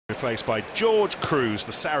Replaced by George Cruz,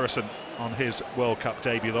 the Saracen, on his World Cup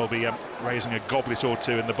debut. They'll be raising a goblet or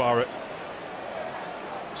two in the bar at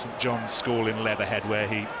St John's School in Leatherhead, where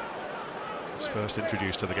he was first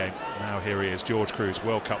introduced to the game. Now here he is, George Cruz,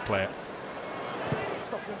 World Cup player.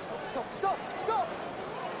 Stop!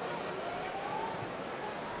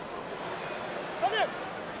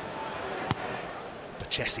 But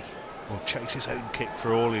Chessie will chase his own kick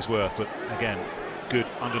for all he's worth, but again, good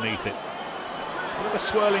underneath it. A bit of a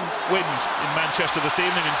swirling wind in Manchester this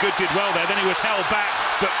evening, and Good did well there. Then he was held back,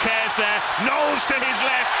 but Kerr's there. Knowles to his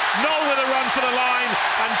left. Nowell with a run for the line,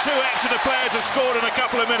 and two Exeter players have scored in a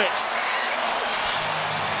couple of minutes.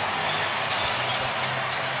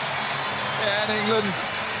 Yeah, and England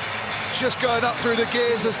just going up through the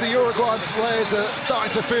gears as the Uruguay players are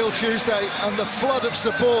starting to feel Tuesday, and the flood of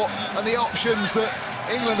support and the options that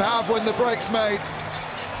England have when the break's made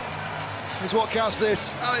is what counts this.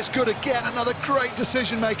 And it's good again, another great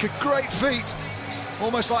decision maker, great feat.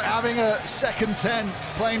 Almost like having a second 10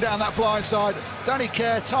 playing down that blind side. Danny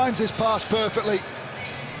Kerr times his pass perfectly,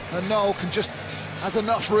 and Nowell has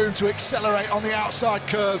enough room to accelerate on the outside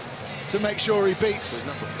curve to make sure he beats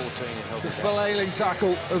number 14 the flailing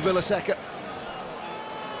tackle of Villaseca.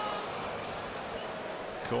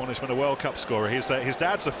 Cornishman, a World Cup scorer. His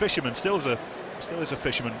dad's a fisherman, still is a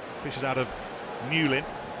fisherman. Fishes out of Newlyn.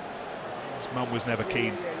 His mum was never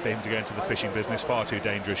keen for him to go into the fishing business, far too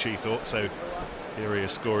dangerous, she thought. So here he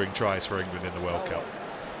is scoring tries for England in the World Cup.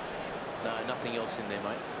 No, nothing else in there,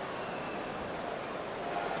 mate.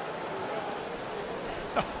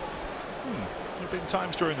 There have been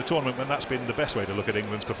times during the tournament when that's been the best way to look at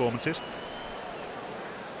England's performances.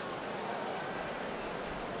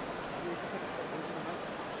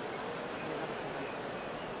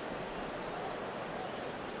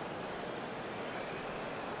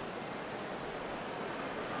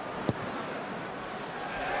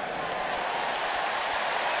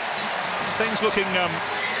 Things looking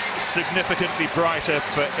significantly brighter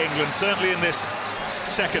for England, certainly in this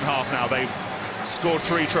second half now. They've scored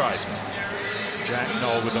 3 tries. Jack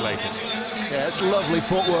Nowell with the latest. Yeah, it's lovely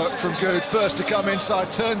footwork from Good. First to come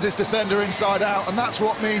inside, turns his defender inside out, and that's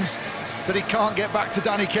what means that he can't get back to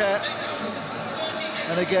Danny Kerr.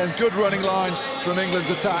 And again, good running lines from England's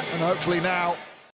attack, and hopefully now